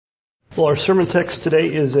Well, our sermon text today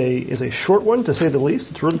is a short one, to say the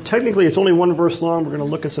least. Technically, it's only one verse long. We're going to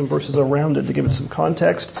look at some verses around it to give it some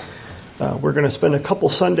context. We're going to spend a couple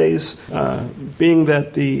Sundays, being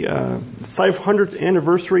that the 500th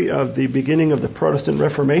anniversary of the beginning of the Protestant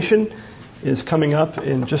Reformation is coming up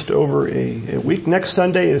in just over a week. Next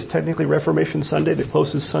Sunday is technically Reformation Sunday, the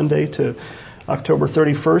closest Sunday to October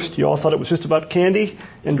 31st. You all thought it was just about candy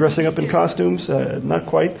and dressing up in costumes. Not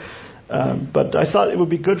quite. But I thought it would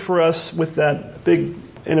be good for us with that big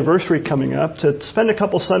anniversary coming up to spend a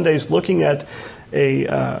couple Sundays looking at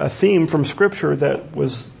a theme from Scripture that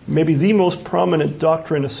was maybe the most prominent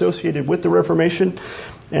doctrine associated with the Reformation,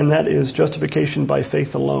 and that is justification by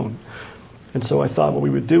faith alone. And so I thought what we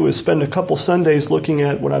would do is spend a couple Sundays looking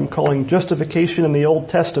at what I'm calling justification in the Old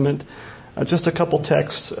Testament. Just a couple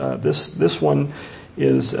texts. This one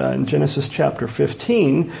is in Genesis chapter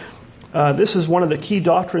 15. This is one of the key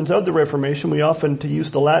doctrines of the Reformation. We often, to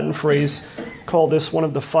use the Latin phrase, call this one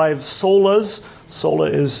of the five solas.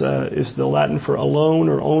 Sola is the Latin for alone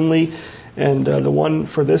or only, and the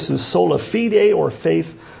one for this is sola fide, or faith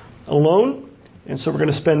alone. And so we're going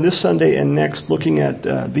to spend this Sunday and next looking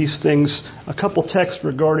at these things. A couple texts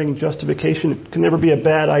regarding justification. It can never be a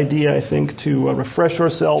bad idea, I think, to refresh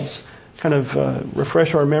ourselves, kind of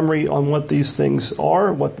refresh our memory on what these things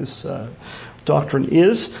are, what this doctrine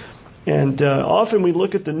is. And often we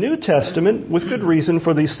look at the New Testament with good reason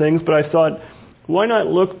for these things, but I thought, why not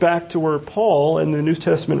look back to where Paul and the New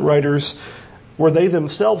Testament writers, where they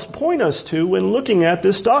themselves point us to when looking at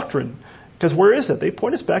this doctrine? Because where is it? They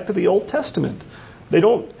point us back to the Old Testament. They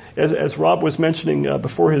don't, as Rob was mentioning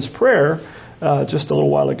before his prayer just a little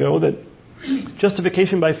while ago, that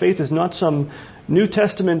justification by faith is not some New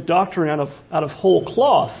Testament doctrine out of whole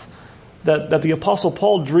cloth that the Apostle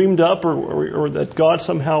Paul dreamed up or that God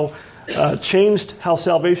somehow changed how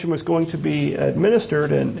salvation was going to be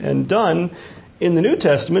administered and done in the New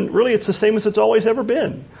Testament. Really, it's the same as it's always ever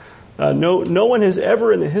been. No one has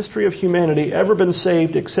ever in the history of humanity ever been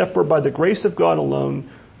saved except for by the grace of God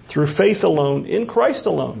alone, through faith alone, in Christ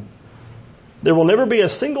alone. There will never be a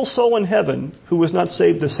single soul in heaven who was not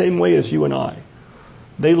saved the same way as you and I.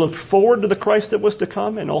 They looked forward to the Christ that was to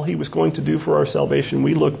come and all He was going to do for our salvation.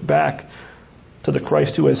 We look back to the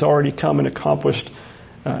Christ who has already come and accomplished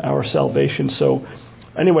our salvation. So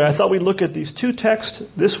anyway, I thought we'd look at these two texts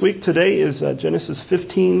this week. Today is Genesis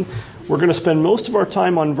 15. We're going to spend most of our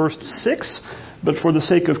time on verse 6, but for the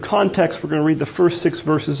sake of context, we're going to read the first 6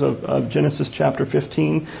 verses of Genesis chapter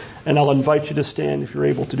 15, and I'll invite you to stand if you're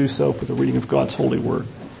able to do so for the reading of God's holy word.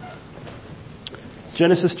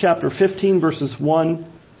 Genesis chapter 15, verses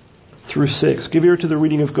 1 through 6. Give ear to the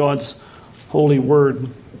reading of God's holy word.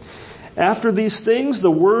 After these things,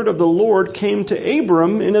 the word of the Lord came to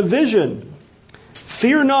Abram in a vision.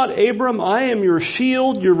 Fear not, Abram, I am your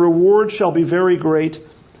shield. Your reward shall be very great.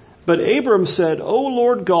 But Abram said, O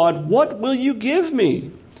Lord God, what will you give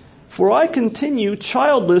me? For I continue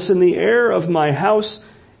childless, and the heir of my house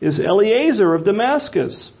is Eliezer of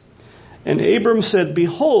Damascus. And Abram said,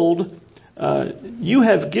 Behold, you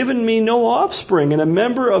have given me no offspring, and a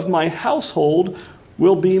member of my household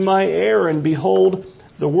will be my heir. And behold,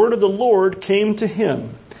 the word of the Lord came to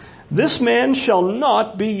him. This man shall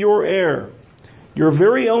not be your heir. Your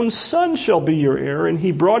very own son shall be your heir. And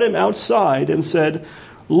he brought him outside and said,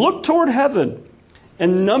 Look toward heaven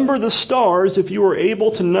and number the stars if you are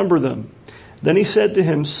able to number them. Then he said to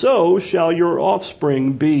him, So shall your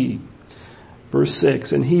offspring be. Verse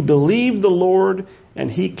 6, And he believed the Lord,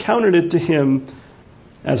 and He counted it to him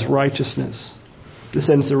as righteousness.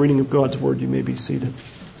 This ends the reading of God's word. You may be seated.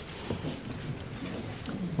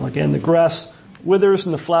 Well, again, the grass withers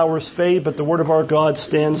and the flowers fade, but the word of our God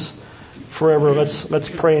stands forever. Let's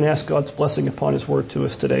pray and ask God's blessing upon His word to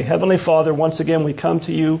us today. Heavenly Father, once again we come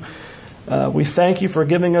to you. We thank you for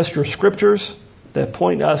giving us your scriptures that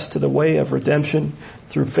point us to the way of redemption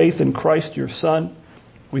through faith in Christ, your Son.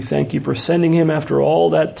 We thank you for sending Him after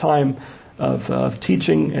all that time of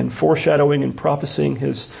teaching and foreshadowing and prophesying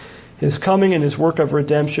His coming and His work of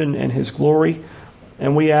redemption and His glory.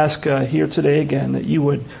 And we ask here today again that you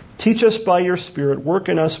would teach us by your Spirit, work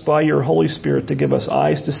in us by your Holy Spirit to give us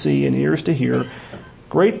eyes to see and ears to hear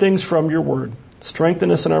great things from your word. Strengthen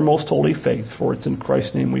us in our most holy faith, for it's in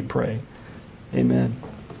Christ's name we pray. Amen.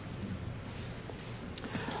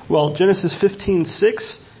 Well, Genesis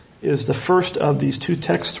 15:6 is the first of these two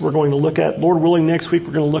texts we're going to look at. Lord willing, next week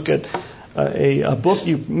we're going to look at a book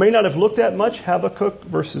you may not have looked at much, Habakkuk,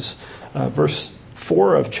 verse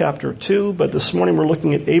 4 of chapter 2. But this morning we're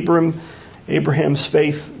looking at Abraham's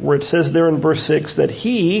faith, where it says there in verse 6 that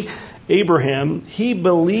Abraham, he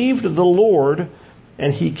believed the Lord,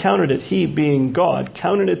 and he counted it, he being God,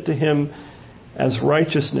 counted it to him as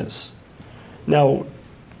righteousness. Now,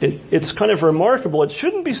 it's kind of remarkable. It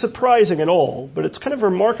shouldn't be surprising at all, but it's kind of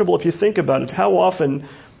remarkable if you think about it, how often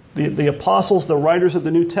the apostles, the writers of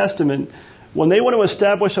the New Testament, when they want to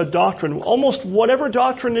establish a doctrine, almost whatever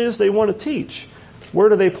doctrine it is they want to teach, where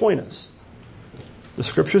do they point us? The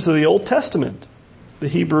scriptures of the Old Testament, the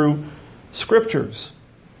Hebrew scriptures.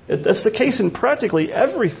 That's the case in practically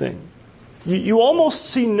everything. You almost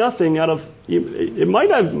see nothing out of, it might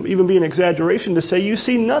not even be an exaggeration to say you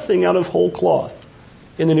see nothing out of whole cloth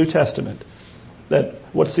in the New Testament. That,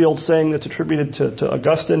 what's the old saying that's attributed to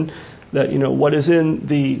Augustine? That, what is in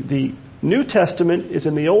the New Testament is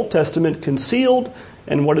in the Old Testament concealed,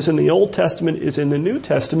 and what is in the Old Testament is in the New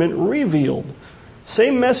Testament revealed.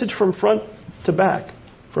 Same message from front to back,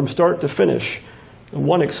 from start to finish.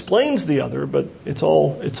 One explains the other, but it's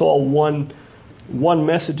all one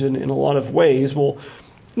message in a lot of ways. Well,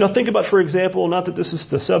 think about, for example, not that this is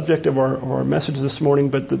the subject of our message this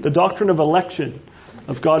morning, but the doctrine of election,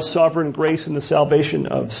 of God's sovereign grace and the salvation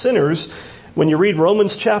of sinners. When you read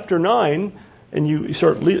Romans chapter 9, and you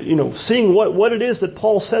start seeing what it is that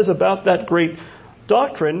Paul says about that great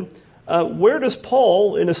doctrine, where does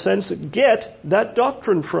Paul, in a sense, get that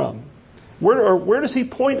doctrine from? Where does he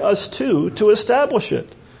point us to establish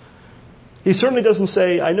it? He certainly doesn't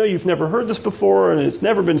say, I know you've never heard this before, and it's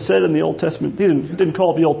never been said in the Old Testament. He didn't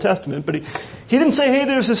call it the Old Testament, but he didn't say, hey,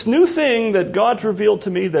 there's this new thing that God's revealed to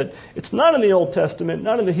me that it's not in the Old Testament,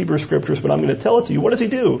 not in the Hebrew Scriptures, but I'm going to tell it to you. What does he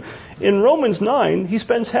do? In Romans 9, he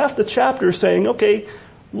spends half the chapter saying, okay,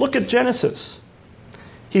 look at Genesis.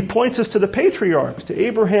 He points us to the patriarchs, to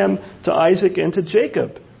Abraham, to Isaac, and to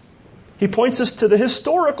Jacob. He points us to the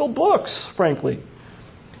historical books, frankly.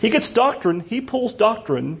 He gets doctrine, he pulls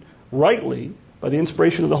doctrine rightly, by the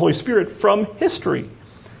inspiration of the Holy Spirit, from history.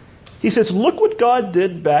 He says, look what God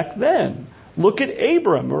did back then. Look at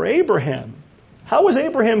Abram or Abraham. How was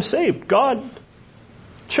Abraham saved? God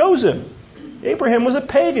chose him. Abraham was a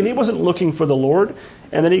pagan. He wasn't looking for the Lord.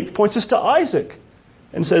 And then he points us to Isaac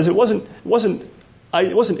and says it wasn't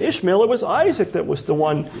Ishmael, it was Isaac that was the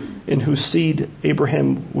one in whose seed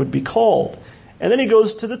Abraham would be called. And then he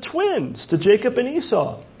goes to the twins, to Jacob and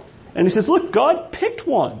Esau. And he says, look, God picked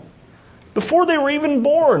one. Before they were even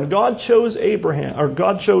born, God chose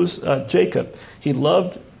Jacob. He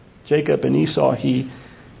loved Jacob, and Esau he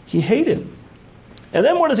hated. And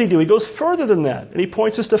then what does he do? He goes further than that, and he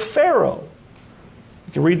points us to Pharaoh.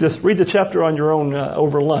 You can read the chapter on your own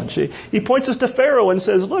over lunch. He points us to Pharaoh and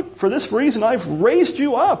says, look, for this reason I've raised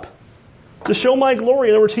you up to show my glory.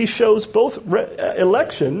 In other words, he shows both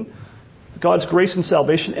election, God's grace and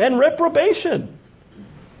salvation, and reprobation,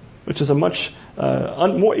 which is a much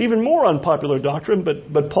even more unpopular doctrine.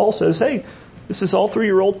 But Paul says, hey, this is all through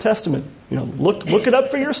your Old Testament. Look it up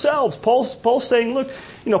for yourselves. Paul's saying, look,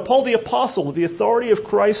 Paul the apostle, the authority of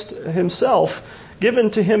Christ himself,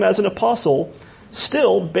 given to him as an apostle,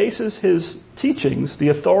 still bases his teachings, the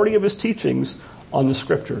authority of his teachings, on the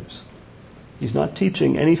Scriptures. He's not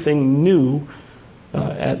teaching anything new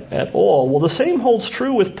at all. Well, the same holds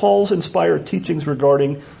true with Paul's inspired teachings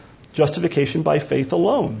regarding justification by faith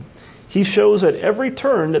alone. He shows at every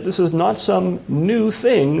turn that this is not some new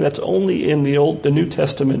thing that's only in the New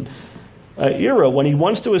Testament era. When he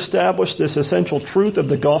wants to establish this essential truth of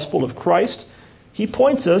the gospel of Christ, he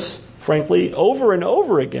points us, frankly, over and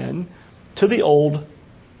over again to the Old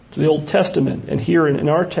Testament. And here in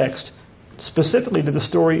our text, specifically to the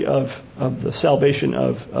story of the salvation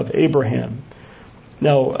of Abraham.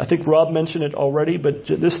 Now, I think Rob mentioned it already, but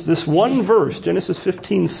this one verse, Genesis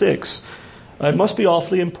 15:6, it must be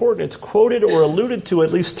awfully important. It's quoted or alluded to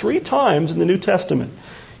at least 3 times in the New Testament.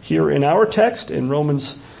 Here in our text, in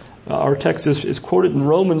Romans, our text is quoted in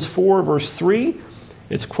Romans 4, verse 3.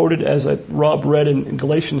 It's quoted, as Rob read, in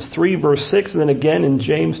Galatians 3, verse 6, and then again in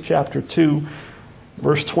James chapter 2,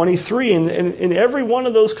 verse 23. And in every one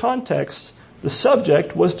of those contexts, the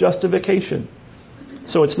subject was justification.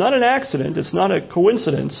 So it's not an accident, it's not a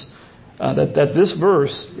coincidence that this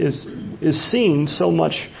verse is seen so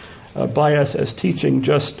much by us as teaching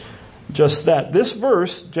just that. This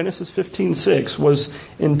verse, Genesis 15:6, was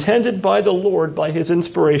intended by the Lord, by His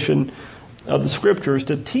inspiration of the Scriptures,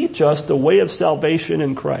 to teach us the way of salvation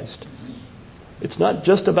in Christ. It's not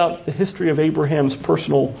just about the history of Abraham's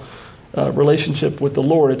personal relationship with the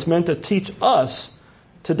Lord. It's meant to teach us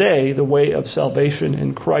today the way of salvation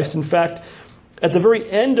in Christ. In fact, at the very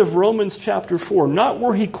end of Romans chapter 4, not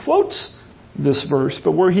where he quotes this verse,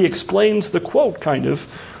 but where he explains the quote, kind of,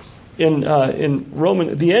 in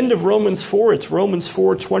the end of Romans 4, it's Romans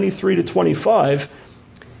 4:23 to 25,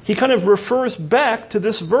 he kind of refers back to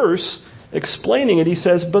this verse explaining it, he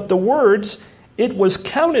says, but the words, it was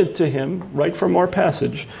counted to him, right from our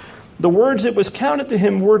passage, the words it was counted to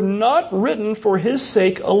him were not written for his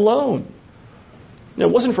sake alone. Now,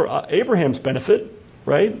 it wasn't for Abraham's benefit,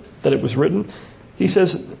 right, that it was written. He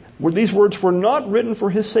says, these words were not written for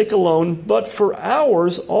his sake alone, but for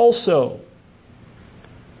ours also.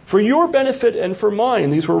 For your benefit and for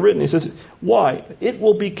mine, these were written. He says, why? It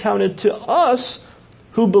will be counted to us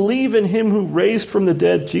who believe in him who raised from the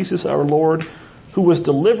dead Jesus our Lord, who was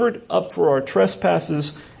delivered up for our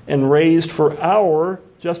trespasses and raised for our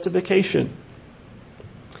justification.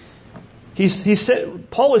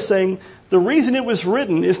 Paul is saying the reason it was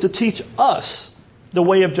written is to teach us the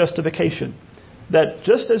way of justification. That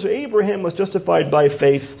just as Abraham was justified by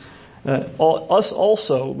faith, us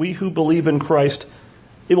also, we who believe in Christ,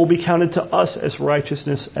 it will be counted to us as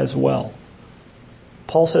righteousness as well.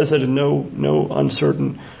 Paul says it in no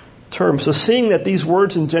uncertain terms. So seeing that these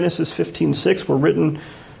words in Genesis 15:6 were written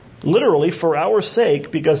literally for our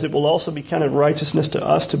sake, because it will also be counted righteousness to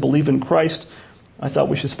us to believe in Christ, I thought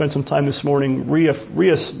we should spend some time this morning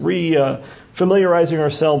familiarizing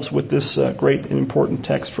ourselves with this great and important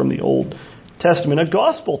text from the Old Testament, a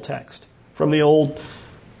gospel text from the Old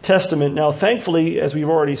Testament. Now, thankfully, as we've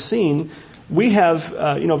already seen, we have,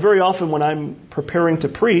 very often when I'm preparing to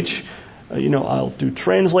preach, I'll do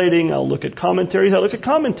translating, I'll look at commentaries,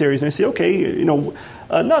 and I say, okay,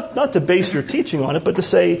 not to base your teaching on it, but to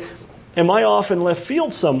say, am I off in left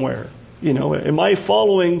field somewhere? Am I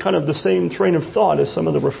following kind of the same train of thought as some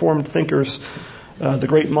of the Reformed thinkers, the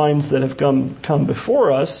great minds that have come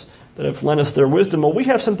before us, that have lent us their wisdom? Well, we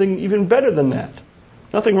have something even better than that.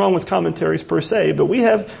 Nothing wrong with commentaries per se, but we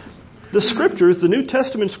have the Scriptures, the New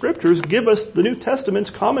Testament Scriptures, give us the New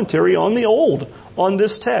Testament's commentary on the Old, on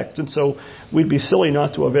this text. And so we'd be silly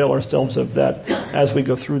not to avail ourselves of that as we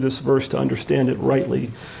go through this verse to understand it rightly.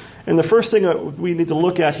 And the first thing that we need to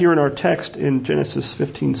look at here in our text in Genesis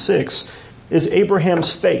 15:6 is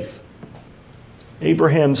Abraham's faith.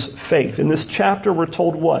 Abraham's faith. In this chapter we're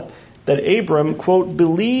told what? That Abram, quote,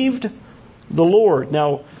 believed the Lord.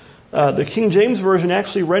 Now, the King James Version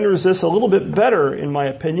actually renders this a little bit better, in my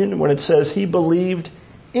opinion, when it says he believed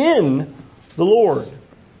in the Lord.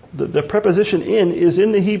 The preposition in is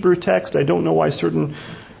in the Hebrew text. I don't know why certain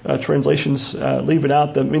translations leave it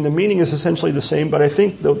out. The meaning is essentially the same, but I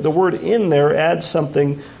think the word in there adds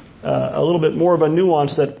something, a little bit more of a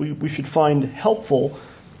nuance that we should find helpful.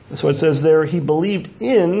 So it says there, he believed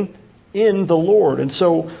in the Lord. And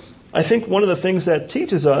so I think one of the things that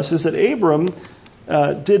teaches us is that Abram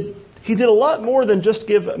did a lot more than just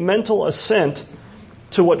give mental assent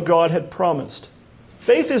to what God had promised.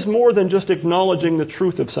 Faith is more than just acknowledging the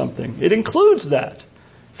truth of something. It includes that.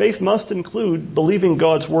 Faith must include believing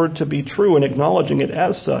God's word to be true and acknowledging it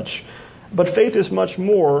as such. But faith is much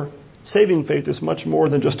more, saving faith is much more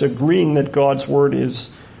than just agreeing that God's word is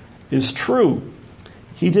true.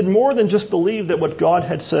 He did more than just believe that what God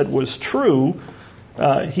had said was true.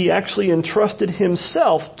 He actually entrusted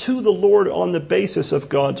himself to the Lord on the basis of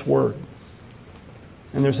God's word.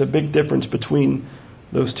 And there's a big difference between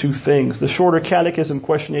those two things. The Shorter Catechism,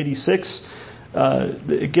 question 86,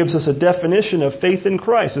 it gives us a definition of faith in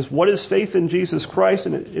Christ. What is faith in Jesus Christ?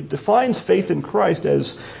 And it defines faith in Christ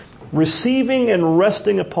as receiving and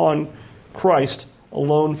resting upon Christ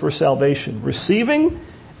alone for salvation. Receiving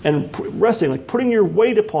and resting, like putting your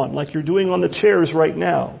weight upon, like you're doing on the chairs right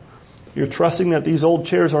now. You're trusting that these old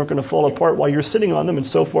chairs aren't going to fall apart while you're sitting on them, and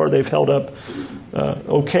so far they've held up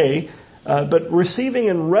okay. But receiving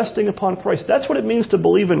and resting upon Christ, that's what it means to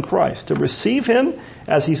believe in Christ. To receive Him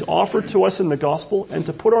as He's offered to us in the gospel, and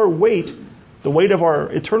to put our weight, the weight of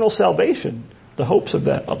our eternal salvation, the hopes of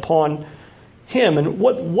that, upon Him. And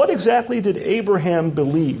what exactly did Abraham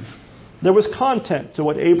believe? There was content to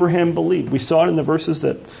what Abraham believed. We saw it in the verses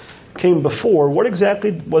that came before. What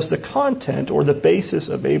exactly was the content or the basis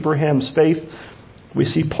of Abraham's faith? We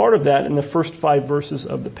see part of that in the first 5 verses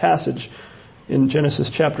of the passage in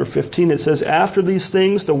Genesis chapter 15. It says, after these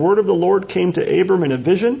things, the word of the Lord came to Abram in a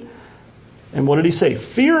vision. And what did he say?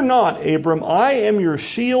 Fear not, Abram, I am your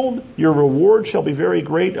shield. Your reward shall be very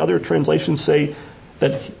great. Other translations say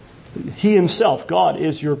that He Himself, God,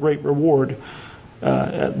 is your great reward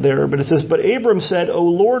there. But it says, but Abram said, O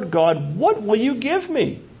Lord God, what will you give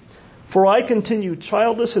me? For I continue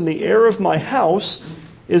childless, and the heir of my house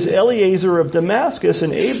is Eliezer of Damascus.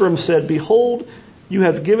 And Abram said, behold, you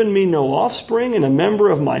have given me no offspring, and a member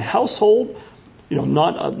of my household,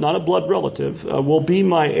 not a blood relative, will be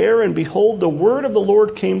my heir. And behold, the word of the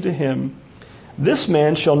Lord came to him. This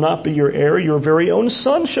man shall not be your heir, your very own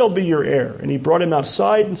son shall be your heir. And he brought him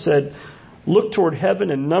outside and said, look toward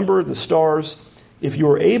heaven and number the stars, If you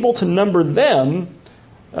are able to number them,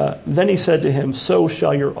 then he said to him, so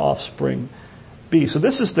shall your offspring be. So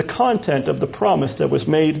this is the content of the promise that was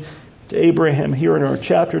made to Abraham here in our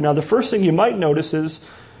chapter. Now, the first thing you might notice is,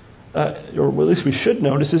 or at least we should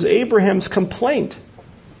notice, is Abraham's complaint.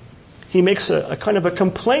 He makes a kind of a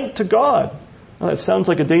complaint to God. Well, that sounds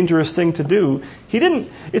like a dangerous thing to do.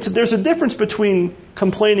 There's a difference between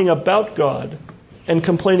complaining about God and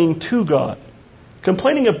complaining to God.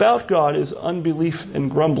 Complaining about God is unbelief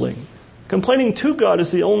and grumbling. Complaining to God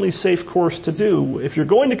is the only safe course to do. If you're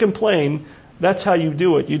going to complain, that's how you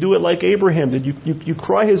do it. You do it like Abraham did. You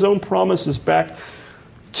cry his own promises back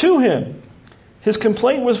to him. His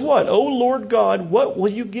complaint was what? "O Lord God, what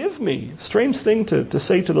will you give me?" Strange thing to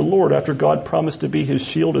say to the Lord after God promised to be his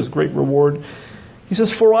shield, his great reward. He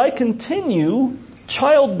says, "For I continue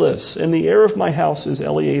childless, and the heir of my house is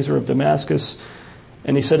Eliezer of Damascus."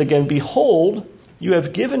 And he said again, "Behold, you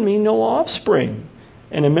have given me no offspring,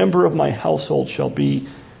 and a member of my household shall be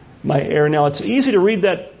my heir." Now, it's easy to read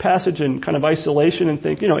that passage in kind of isolation and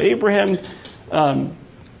think, Abraham,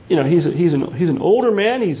 he's an older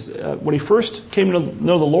man. When he first came to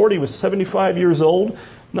know the Lord, he was 75 years old. I'm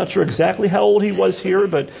not sure exactly how old he was here,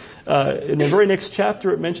 but in the very next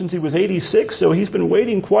chapter it mentions he was 86, so he's been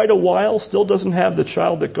waiting quite a while, still doesn't have the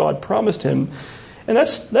child that God promised him. And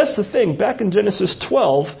that's the thing. Back in Genesis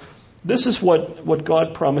 12, this is what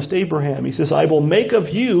God promised Abraham. He says, "I will make of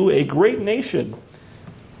you a great nation."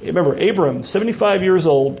 Remember, Abram, 75 years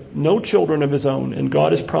old, no children of his own, and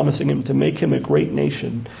God is promising him to make him a great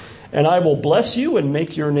nation. "And I will bless you and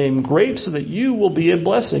make your name great so that you will be a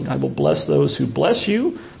blessing. I will bless those who bless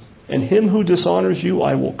you, and him who dishonors you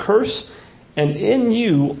I will curse. And in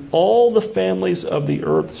you all the families of the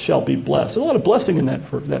earth shall be blessed." There's a lot of blessing in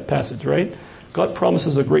that passage, right? God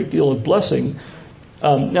promises a great deal of blessing.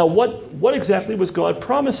 Now, what exactly was God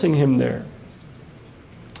promising him there?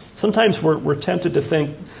 Sometimes we're tempted to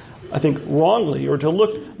think, I think wrongly, or to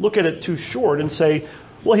look at it too short and say,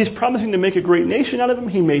 well, he's promising to make a great nation out of him.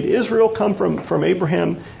 He made Israel come from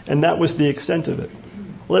Abraham, and that was the extent of it.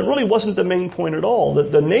 Well, it really wasn't the main point at all.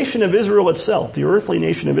 The nation of Israel itself, the earthly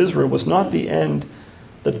nation of Israel, was not the end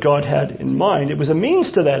that God had in mind. It was a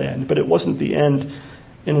means to that end, but it wasn't the end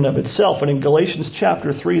in and of itself. And in Galatians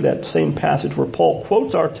chapter 3, that same passage where Paul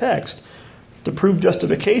quotes our text to prove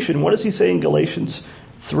justification, what does he say in Galatians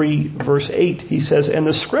 3, verse 8? He says, "And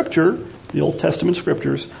the Scripture," the Old Testament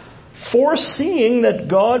Scriptures, "foreseeing that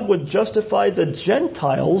God would justify the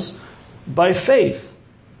Gentiles by faith."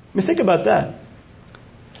 I mean, think about that.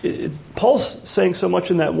 Paul's saying so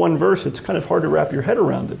much in that one verse, it's kind of hard to wrap your head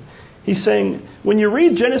around it. He's saying, when you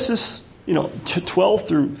read Genesis 12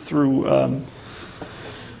 through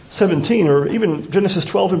 17, or even Genesis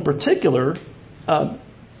 12 in particular,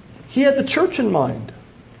 he had the church in mind.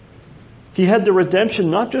 He had the redemption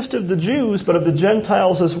not just of the Jews, but of the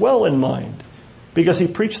Gentiles as well in mind. Because he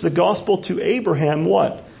preached the gospel to Abraham,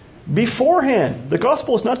 what? Beforehand. The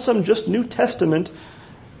gospel is not some just New Testament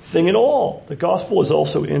thing at all. The gospel is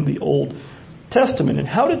also in the Old Testament. And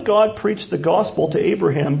how did God preach the gospel to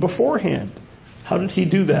Abraham beforehand? How did he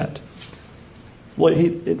do that? Well,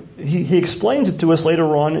 he explains it to us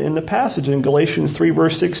later on in the passage in Galatians 3,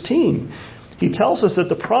 verse 16. He tells us that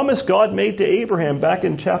the promise God made to Abraham back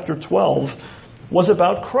in chapter 12 was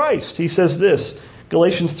about Christ. He says this,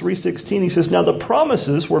 Galatians 3:16, he says, "Now the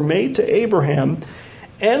promises were made to Abraham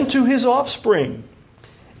and to his offspring."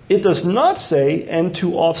 It does not say, "and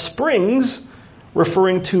to offsprings,"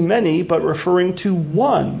 referring to many, but referring to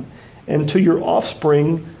one, "and to your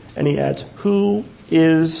offspring," and he adds, "who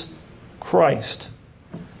is Christ."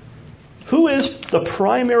 Who is the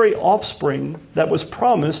primary offspring that was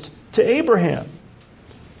promised to Abraham?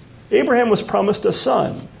 Abraham was promised a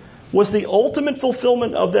son. Was the ultimate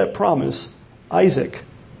fulfillment of that promise Isaac?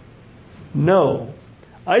 No.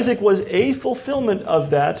 Isaac was a fulfillment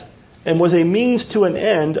of that and was a means to an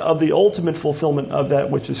end of the ultimate fulfillment of that,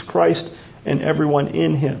 which is Christ and everyone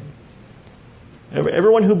in him.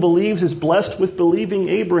 Everyone who believes is blessed with believing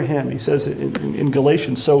Abraham, he says in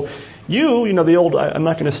Galatians. So the old, I'm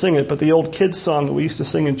not going to sing it, but the old kids song that we used to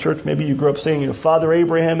sing in church, maybe you grew up singing, "Father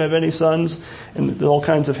Abraham have any sons?" And there's all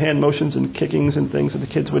kinds of hand motions and kickings and things that the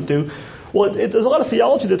kids would do. Well, there's a lot of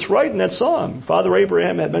theology that's right in that song. Father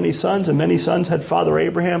Abraham had many sons, and many sons had Father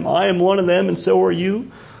Abraham. I am one of them, and so are you.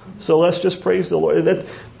 So let's just praise the Lord.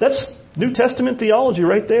 That's New Testament theology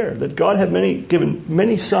right there, that God had given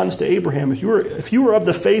many sons to Abraham. If you were of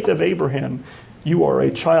the faith of Abraham, you are a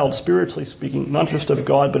child, spiritually speaking, not just of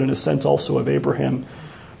God, but in a sense also of Abraham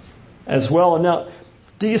as well. And now,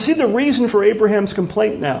 do you see the reason for Abraham's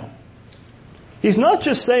complaint now? He's not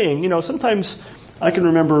just saying, sometimes I can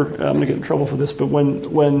remember, I'm going to get in trouble for this, but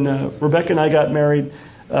when Rebecca and I got married,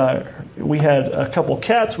 we had a couple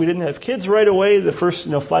cats. We didn't have kids right away. The first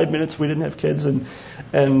 5 minutes we didn't have kids, and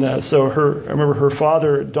so I remember her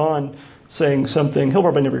father, Don, saying something. He'll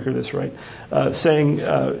probably never hear this, right? Saying,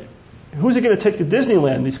 "Who's he going to take to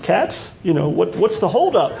Disneyland? These cats? What's the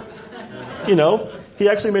holdup?" He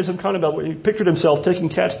actually made some comment about he pictured himself taking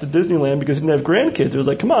cats to Disneyland because he didn't have grandkids. It was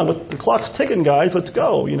like, come on, the clock's ticking, guys. Let's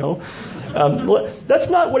go. That's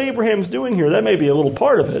not what Abraham's doing here. That may be a little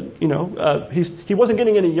part of it. He wasn't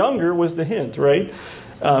getting any younger was the hint, right?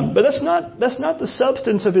 But that's not the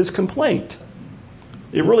substance of his complaint.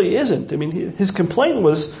 It really isn't. I mean, his complaint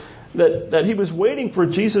was that he was waiting for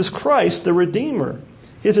Jesus Christ, the Redeemer.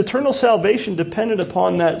 His eternal salvation depended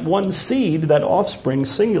upon that one seed, that offspring,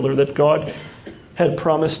 singular, that God had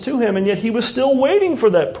promised to him, and yet he was still waiting for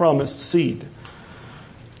that promised seed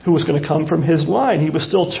who was going to come from his line. He was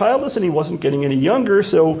still childless and he wasn't getting any younger,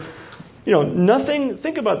 so, nothing,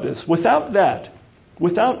 think about this, without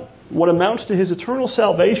what amounts to his eternal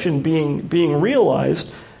salvation being realized,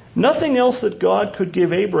 nothing else that God could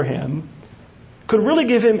give Abraham could really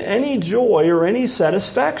give him any joy or any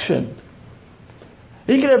satisfaction.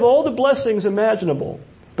 He could have all the blessings imaginable,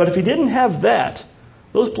 but if he didn't have that,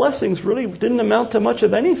 those blessings really didn't amount to much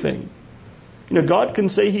of anything. God can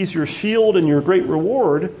say He's your shield and your great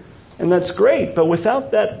reward, and that's great. But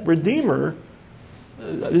without that Redeemer,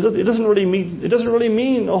 it doesn't really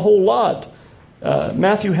mean a whole lot.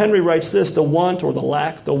 Matthew Henry writes this: the want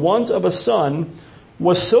of a son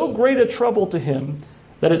was so great a trouble to him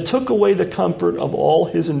that it took away the comfort of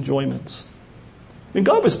all his enjoyments. I mean,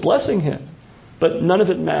 God was blessing him, but none of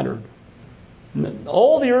it mattered.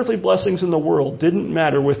 All the earthly blessings in the world didn't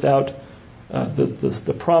matter without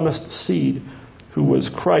the promised seed who was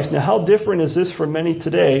Christ. Now, how different is this from many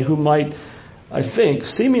today who might, I think,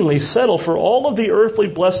 seemingly settle for all of the earthly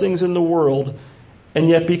blessings in the world and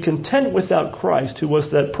yet be content without Christ, who was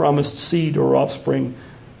that promised seed or offspring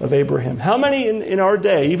of Abraham? How many in our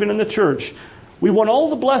day, even in the church, we want all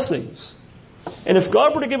the blessings, and if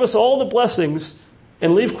God were to give us all the blessings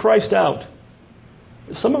and leave Christ out,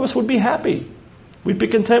 some of us would be happy. We'd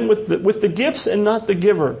be content with the gifts and not the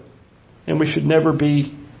giver. And we should never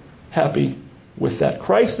be happy with that.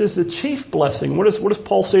 Christ is the chief blessing. What does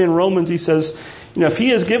Paul say in Romans? He says, if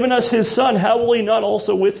He has given us His Son, how will He not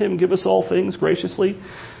also with Him give us all things graciously?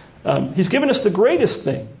 He's given us the greatest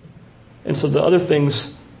thing. And so the other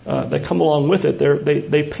things that come along with it,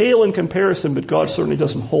 they pale in comparison, but God certainly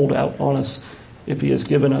doesn't hold out on us if He has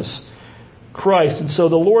given us Christ. And so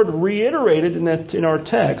the Lord reiterated in our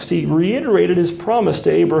text, He reiterated His promise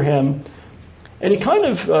to Abraham. And He kind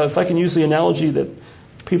of, if I can use the analogy that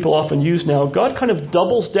people often use now, God kind of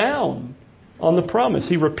doubles down on the promise.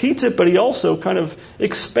 He repeats it, but He also kind of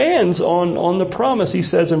expands on the promise. He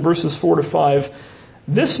says in verses 4 to 5,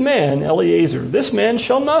 "This man, Eliezer, this man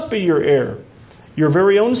shall not be your heir. Your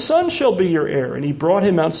very own son shall be your heir." And He brought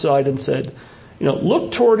him outside and said,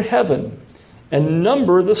 "Look toward heaven and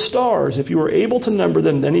number the stars. If you are able to number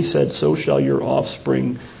them," then He said, "so shall your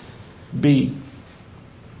offspring be."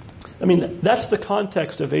 I mean, that's the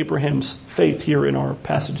context of Abraham's faith here in our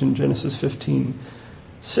passage in Genesis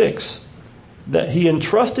 15:6. That he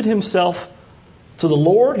entrusted himself to the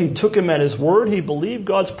Lord. He took Him at His word. He believed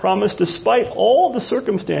God's promise despite all the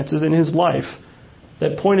circumstances in his life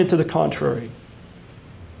that pointed to the contrary.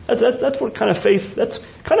 That's what kind of faith, that's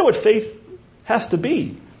kind of what faith has to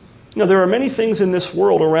be. There are many things in this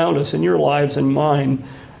world around us, in your lives and mine,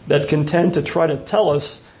 that can tend to try to tell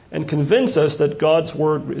us and convince us that God's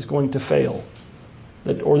word is going to fail,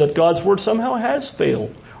 or that God's word somehow has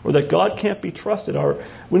failed, or that God can't be trusted.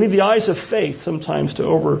 We need the eyes of faith sometimes to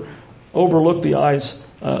overlook the eyes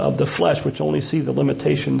of the flesh, which only see the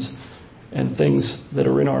limitations and things that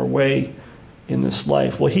are in our way in this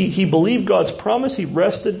life. Well, he believed God's promise. He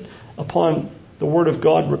rested upon the word of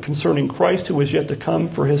God concerning Christ, who was yet to come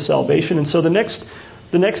for his salvation. And so the next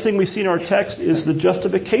thing we see in our text is the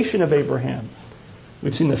justification of Abraham.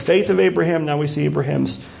 We've seen the faith of Abraham. Now we see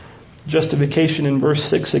Abraham's justification in verse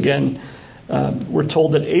 6 again. We're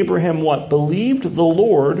told that Abraham believed the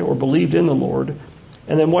Lord, or believed in the Lord.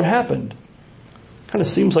 And then what happened? Kind of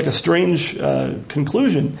seems like a strange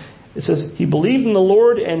conclusion. It says, he believed in the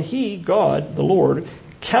Lord, and He, God, the Lord,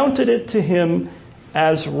 counted it to him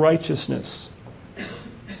as righteousness.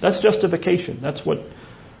 That's justification. That's what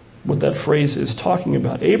that phrase is talking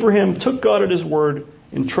about. Abraham took God at His word,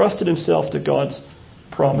 entrusted himself to God's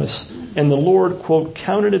promise, and the Lord, quote,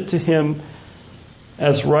 counted it to him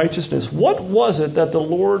as righteousness. What was it that the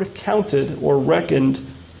Lord counted or reckoned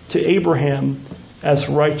to Abraham as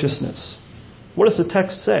righteousness? What does the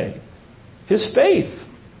text say? his faith.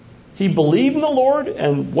 He believed in the Lord,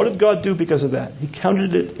 and what did God do because of that? He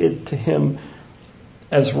counted it to him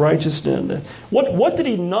as righteousness. What did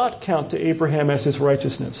he not count to Abraham as his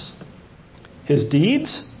righteousness? His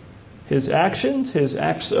deeds, his actions, his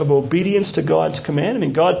acts of obedience to God's command. I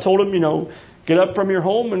mean, God told him, get up from your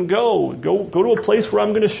home and go to a place where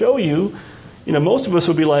I'm going to show you. Most of us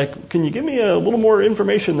would be like, can you give me a little more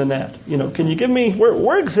information than that? Can you give me,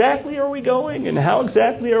 where exactly are we going and how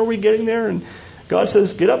exactly are we getting there? And God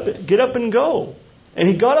says, get up and go. And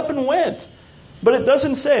he got up and went. But it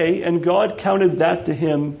doesn't say, and God counted that to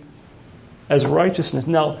him as righteousness.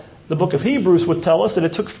 Now, the book of Hebrews would tell us that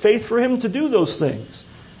it took faith for him to do those things.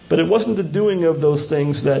 But it wasn't the doing of those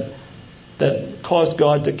things that caused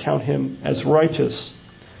God to count him as righteous.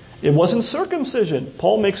 It wasn't circumcision.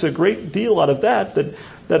 Paul makes a great deal out of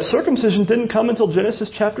that circumcision didn't come until Genesis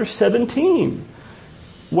chapter 17.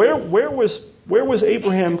 Where was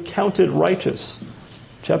Abraham counted righteous?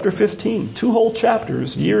 Chapter 15. 2 whole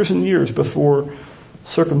chapters, years and years before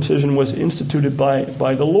circumcision was instituted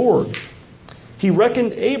by the Lord. He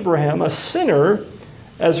reckoned Abraham a sinner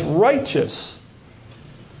as righteous.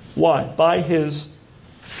 Why? By his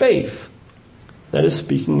faith. That is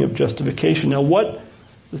speaking of justification. Now what,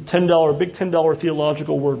 the big $10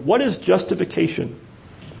 theological word, what is justification?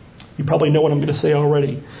 You probably know what I'm going to say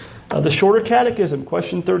already. The Shorter Catechism,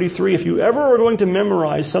 question 33. If you ever are going to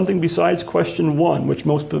memorize something besides question 1, which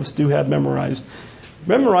most of us do have memorized,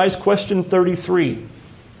 memorize question 33.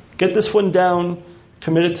 Get this one down,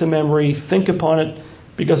 commit it to memory, think upon it,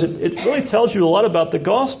 because it really tells you a lot about the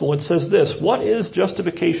gospel. It says this: what is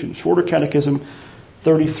justification? Shorter Catechism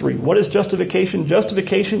 33. What is justification?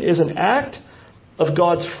 Justification is an act of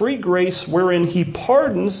God's free grace wherein he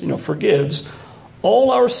pardons, forgives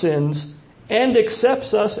all our sins and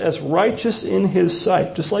accepts us as righteous in his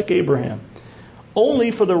sight, just like Abraham,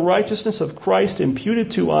 only for the righteousness of Christ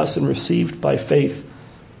imputed to us and received by faith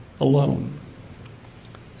alone.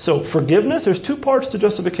 So forgiveness, there's 2 parts to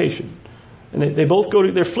justification. And they both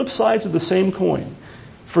they're flip sides of the same coin.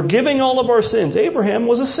 Forgiving all of our sins. Abraham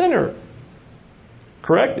was a sinner.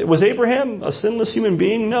 Correct? Was Abraham a sinless human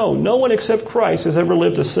being? No. No one except Christ has ever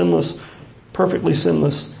lived a sinless, perfectly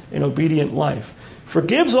sinless and obedient life.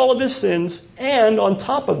 Forgives all of his sins, and on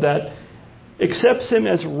top of that, accepts him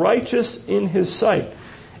as righteous in his sight.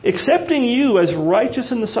 Accepting you as righteous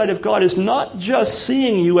in the sight of God is not just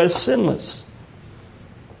seeing you as sinless.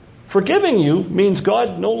 Forgiving you means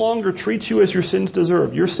God no longer treats you as your sins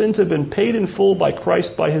deserve. Your sins have been paid in full by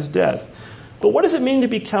Christ by his death. But what does it mean to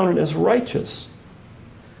be counted as righteous?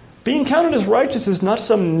 Being counted as righteous is not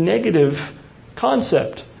some negative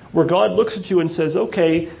concept where God looks at you and says,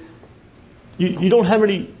 okay, you don't have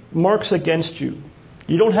any marks against you.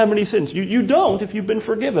 You don't have any sins. You don't if you've been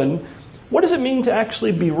forgiven. What does it mean to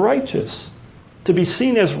actually be righteous? To be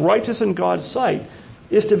seen as righteous in God's sight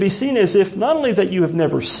is to be seen as if not only that you have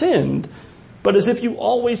never sinned, but as if you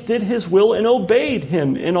always did his will and obeyed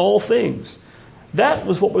him in all things. That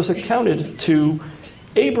was what was accounted to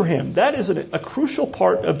Abraham. That is a crucial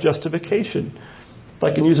part of justification. If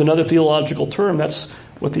I can use another theological term, that's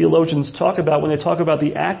what theologians talk about when they talk about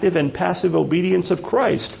the active and passive obedience of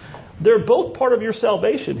Christ. They're both part of your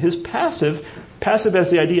salvation. His passive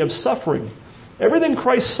has the idea of suffering. Everything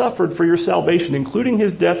Christ suffered for your salvation, including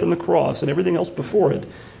his death on the cross and everything else before it,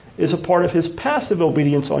 is a part of his passive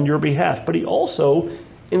obedience on your behalf. But he also,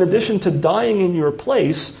 in addition to dying in your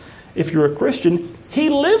place, if you're a Christian, he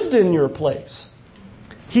lived in your place.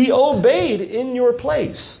 He obeyed in your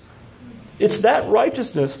place. It's that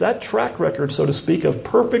righteousness, that track record, so to speak, of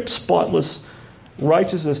perfect, spotless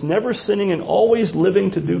righteousness, never sinning and always living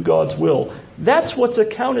to do God's will. That's what's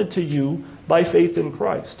accounted to you by faith in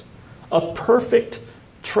Christ. A perfect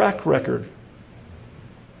track record.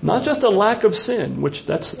 Not just a lack of sin, which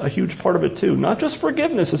that's a huge part of it too. Not just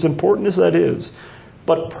forgiveness, as important as that is,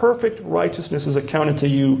 but perfect righteousness is accounted to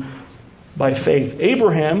you by faith.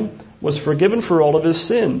 Abraham was forgiven for all of his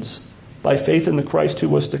sins by faith in the Christ who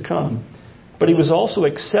was to come. But he was also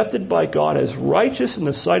accepted by God as righteous in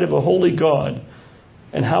the sight of a holy God.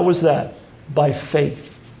 And how was that? By faith.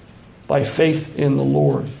 By faith in the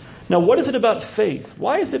Lord. Now, what is it about faith?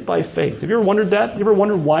 Why is it by faith? Have you ever wondered that? You ever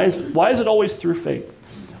wondered why is it always through faith?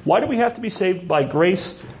 Why do we have to be saved by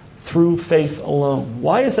grace through faith alone?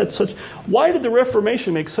 Why did the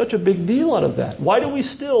Reformation make such a big deal out of that? Why do we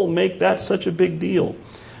still make that such a big deal?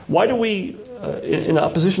 Why do we, in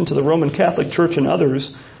opposition to the Roman Catholic Church and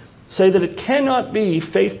others, say that it cannot be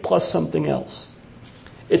faith plus something else?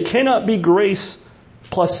 It cannot be grace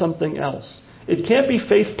plus something else. It can't be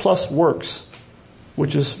faith plus works,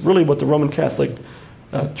 which is really what the Roman Catholic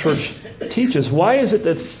church teaches. Why is it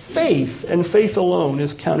that faith and faith alone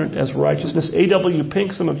is counted as righteousness? A.W.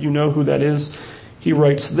 Pink, some of you know who that is, he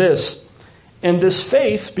writes this. And this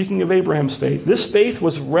faith, speaking of Abraham's faith, this faith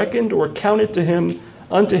was reckoned or counted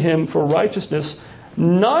unto him for righteousness,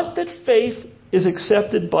 not that faith is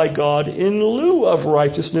accepted by God in lieu of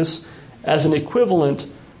righteousness as an equivalent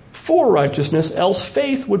for righteousness, else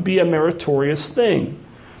faith would be a meritorious thing.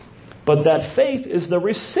 But that faith is the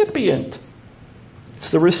recipient.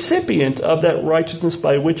 It's the recipient of that righteousness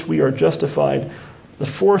by which we are justified.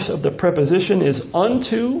 The force of the preposition is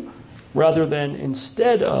unto rather than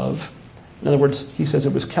instead of. In other words, he says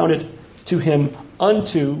it was counted to him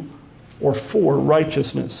unto or for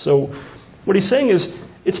righteousness. So what he's saying is,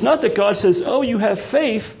 it's not that God says, oh, you have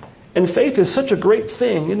faith, and faith is such a great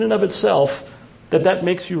thing in and of itself that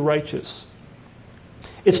makes you righteous.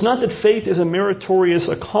 It's not that faith is a meritorious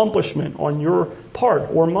accomplishment on your part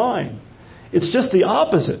or mine. It's just the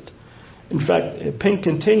opposite. In fact, Pink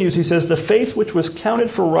continues, he says, the faith which was counted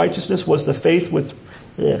for righteousness was the faith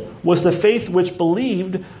which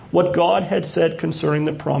believed what God had said concerning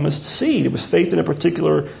the promised seed. It was faith in a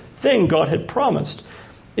particular thing God had promised.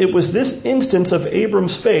 It was this instance of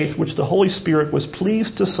Abram's faith which the Holy Spirit was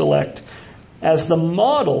pleased to select as the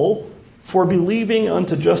model for believing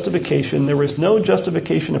unto justification. There is no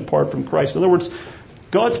justification apart from Christ. In other words,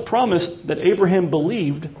 God's promise that Abraham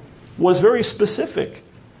believed was very specific,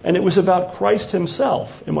 and it was about Christ himself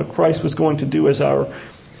and what Christ was going to do as our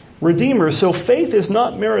Redeemer. So faith is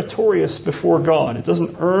not meritorious before God. It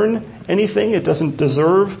doesn't earn anything. It doesn't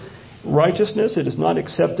deserve righteousness. It is not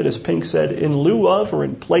accepted, as Pink said, in lieu of or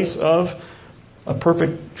in place of a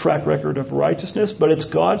perfect track record of righteousness, but it's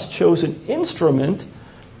God's chosen instrument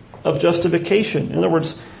of justification. In other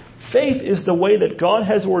words, faith is the way that God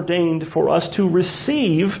has ordained for us to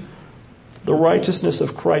receive the righteousness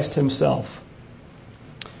of Christ himself.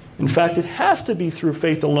 In fact, it has to be through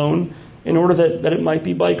faith alone in order that it might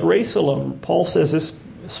be by grace alone. Paul says this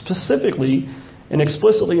specifically and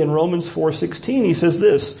explicitly in Romans 4:16. He says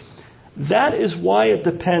this, that is why it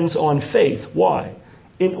depends on faith. Why?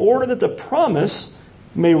 In order that the promise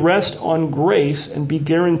may rest on grace and be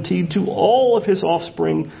guaranteed to all of his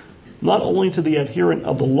offspring, not only to the adherent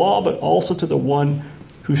of the law, but also to the one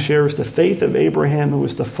who shares the faith of Abraham, who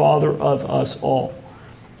is the father of us all.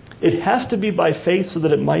 It has to be by faith so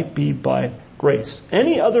that it might be by grace.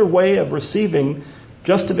 Any other way of receiving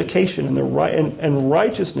justification and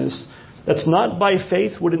righteousness that's not by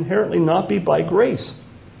faith would inherently not be by grace.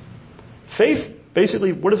 Faith,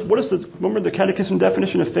 basically, remember the Catechism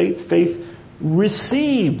definition of faith? Faith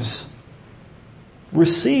receives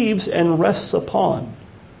and rests upon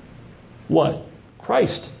what?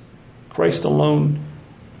 Christ. Christ alone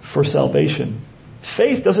for salvation.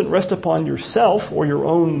 Faith doesn't rest upon yourself or your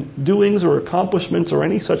own doings or accomplishments or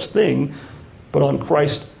any such thing, but on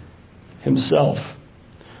Christ himself.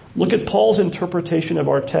 Look at Paul's interpretation of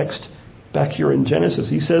our text back here in Genesis.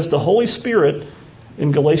 He says the Holy Spirit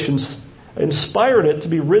in Galatians inspired it to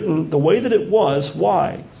be written the way that it was.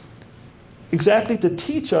 Why? Exactly to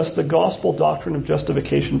teach us the gospel doctrine of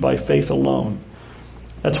justification by faith alone.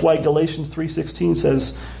 That's why Galatians 3:16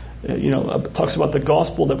 says, talks about the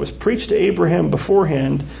gospel that was preached to Abraham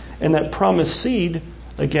beforehand, and that promised seed,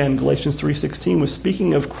 again, Galatians 3:16 was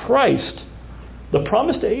speaking of Christ. The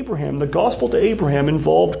promise to Abraham, the gospel to Abraham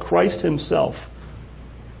involved Christ himself.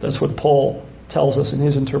 That's what Paul tells us in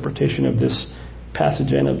his interpretation of this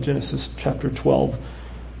passage and of Genesis chapter 12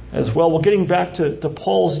 as well. Well, getting back to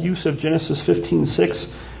Paul's use of Genesis 15:6,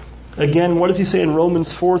 again, what does he say in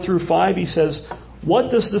Romans 4-5? He says,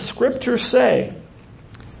 what does the Scripture say?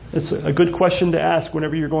 It's a good question to ask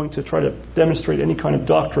whenever you're going to try to demonstrate any kind of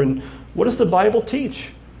doctrine. What does the Bible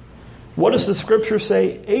teach? What does the Scripture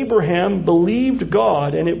say? Abraham believed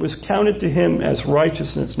God, and it was counted to him as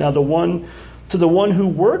righteousness. Now, to the one who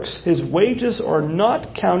works, his wages are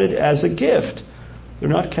not counted as a gift. They're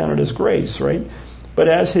not counted as grace, right? But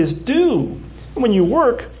as his due. And when you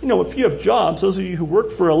work, if you have jobs, those of you who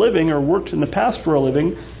work for a living or worked in the past for a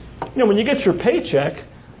living, when you get your paycheck,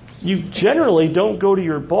 you generally don't go to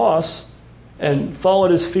your boss and fall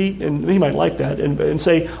at his feet, and he might like that, and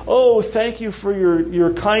say, oh, thank you for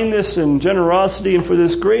your kindness and generosity and for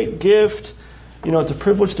this great gift. It's a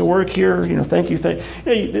privilege to work here. Thank you.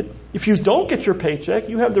 If you don't get your paycheck,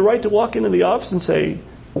 you have the right to walk into the office and say,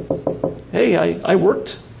 hey, I worked.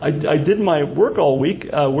 I did my work all week.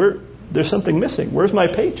 There's something missing. Where's my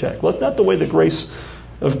paycheck? Well, that's not the way the grace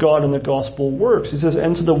of God and the gospel works. He says,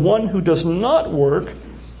 and to the one who does not work,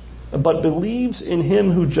 but believes in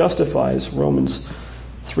him who justifies, Romans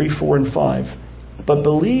 3:4-5, but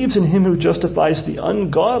believes in him who justifies the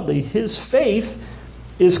ungodly, his faith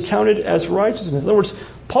is counted as righteousness. In other words,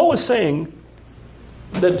 Paul was saying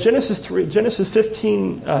that Genesis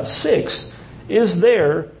 15:6 is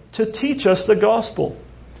there to teach us the gospel.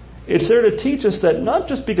 It's there to teach us that not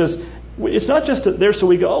just because it's not just there so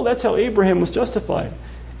we go, oh, that's how Abraham was justified.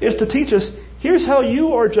 It's to teach us, here's how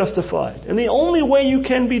you are justified. And the only way you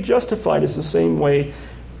can be justified is the same way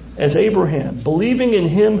as Abraham. Believing in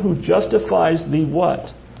Him who justifies the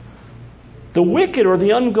what? The wicked or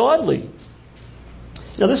the ungodly.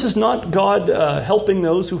 Now, this is not God helping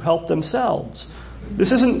those who help themselves.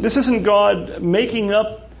 This isn't God making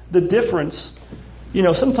up the difference. You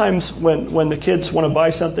know, sometimes when the kids want to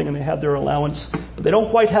buy something and they have their allowance, but they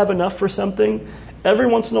don't quite have enough for something, every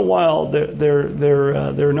once in a while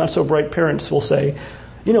their not so bright parents will say,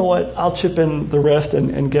 you know what, I'll chip in the rest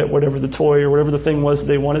and get whatever the toy or whatever the thing was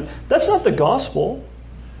they wanted. That's not the gospel.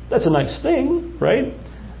 That's a nice thing, right?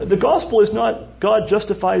 The gospel is not God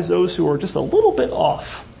justifies those who are just a little bit off.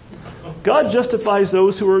 God justifies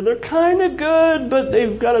those who are, they're kind of good, but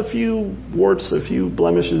they've got a few warts, a few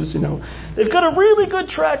blemishes, you know. They've got a really good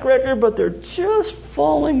track record, but they're just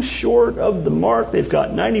falling short of the mark. They've got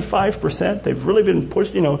 95%. They've really been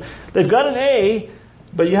pushed, you know. They've got an A,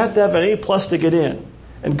 but you have to have an A+ to get in.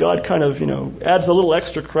 And God kind of, you know, adds a little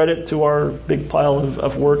extra credit to our big pile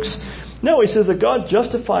of works. No, He says that God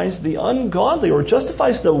justifies the ungodly or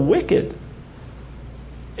justifies the wicked.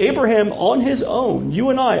 Abraham on his own, you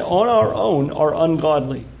and I on our own are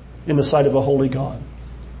ungodly in the sight of a holy God.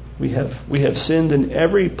 We have sinned in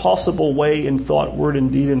every possible way in thought, word,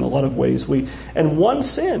 and deed in a lot of ways. And one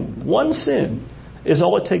sin is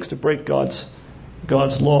all it takes to break God's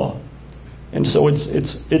law. And so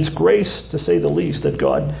it's grace, to say the least, that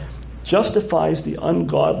God justifies the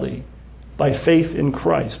ungodly by faith in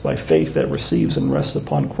Christ, by faith that receives and rests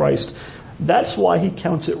upon Christ. That's why He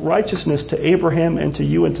counts it righteousness to Abraham and to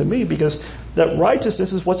you and to me, because that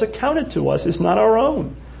righteousness is what's accounted to us. It's not our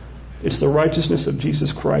own. It's the righteousness of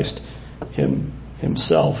Jesus Christ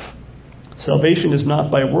Himself. Salvation is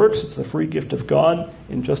not by works. It's the free gift of God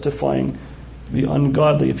in justifying the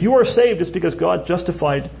ungodly. If you are saved, it's because God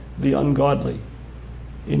justified the ungodly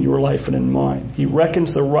in your life and in mine. He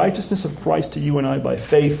reckons the righteousness of Christ to you and I by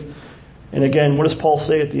faith. And again, what does Paul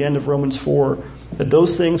say at the end of Romans 4? That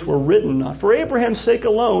those things were written not for Abraham's sake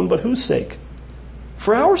alone, but whose sake?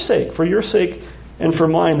 For our sake, for your sake, and for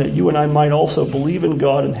mine, that you and I might also believe in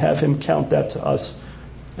God and have Him count that to us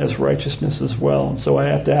as righteousness as well. And so I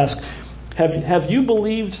have to ask, have you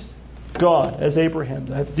believed God as Abraham?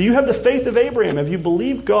 Do you have the faith of Abraham? Have you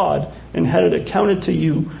believed God and had it accounted to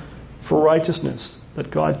you for righteousness?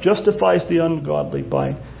 That God justifies the ungodly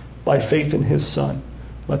by faith in His Son.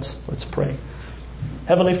 Let's pray.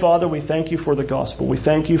 Heavenly Father, we thank You for the gospel. We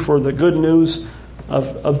thank You for the good news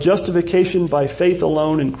of justification by faith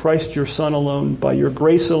alone in Christ Your Son alone, by Your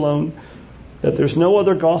grace alone, that there's no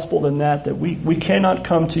other gospel than that we cannot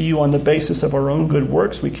come to You on the basis of our own good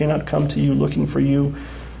works. We cannot come to You looking for You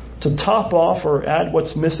to top off or add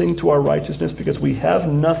what's missing to our righteousness, because we have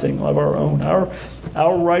nothing of our own.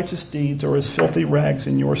 Our righteous deeds are as filthy rags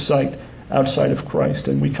in Your sight outside of Christ.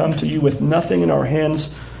 And we come to You with nothing in our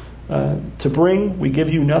hands to bring. We give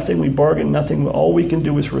You nothing. We bargain nothing. All we can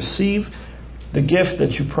do is receive the gift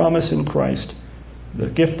that You promise in Christ, the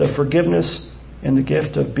gift of forgiveness and the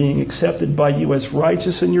gift of being accepted by You as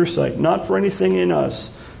righteous in Your sight, not for anything in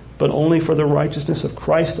us, but only for the righteousness of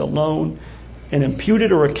Christ alone, and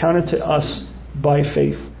imputed or accounted to us by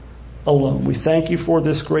faith alone. We thank You for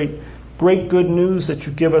this great good news that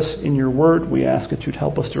You give us in Your Word. We ask that You'd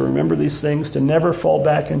help us to remember these things, to never fall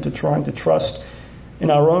back into trying to trust in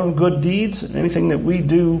our own good deeds and anything that we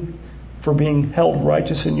do for being held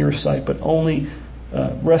righteous in Your sight, but only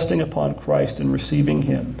resting upon Christ and receiving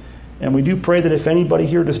Him. And we do pray that if anybody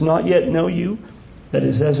here does not yet know You, that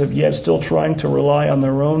is as of yet still trying to rely on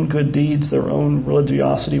their own good deeds, their own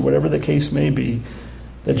religiosity, whatever the case may be,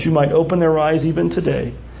 that You might open their eyes even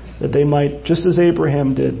today, that they might, just as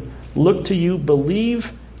Abraham did, look to You, believe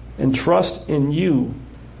and trust in You,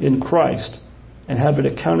 in Christ, and have it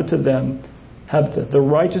accounted to them, have the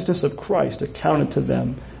righteousness of Christ accounted to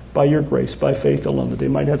them by Your grace, by faith alone, that they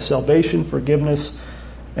might have salvation, forgiveness,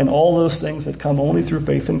 and all those things that come only through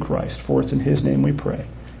faith in Christ. For it's in His name we pray.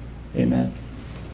 Amen.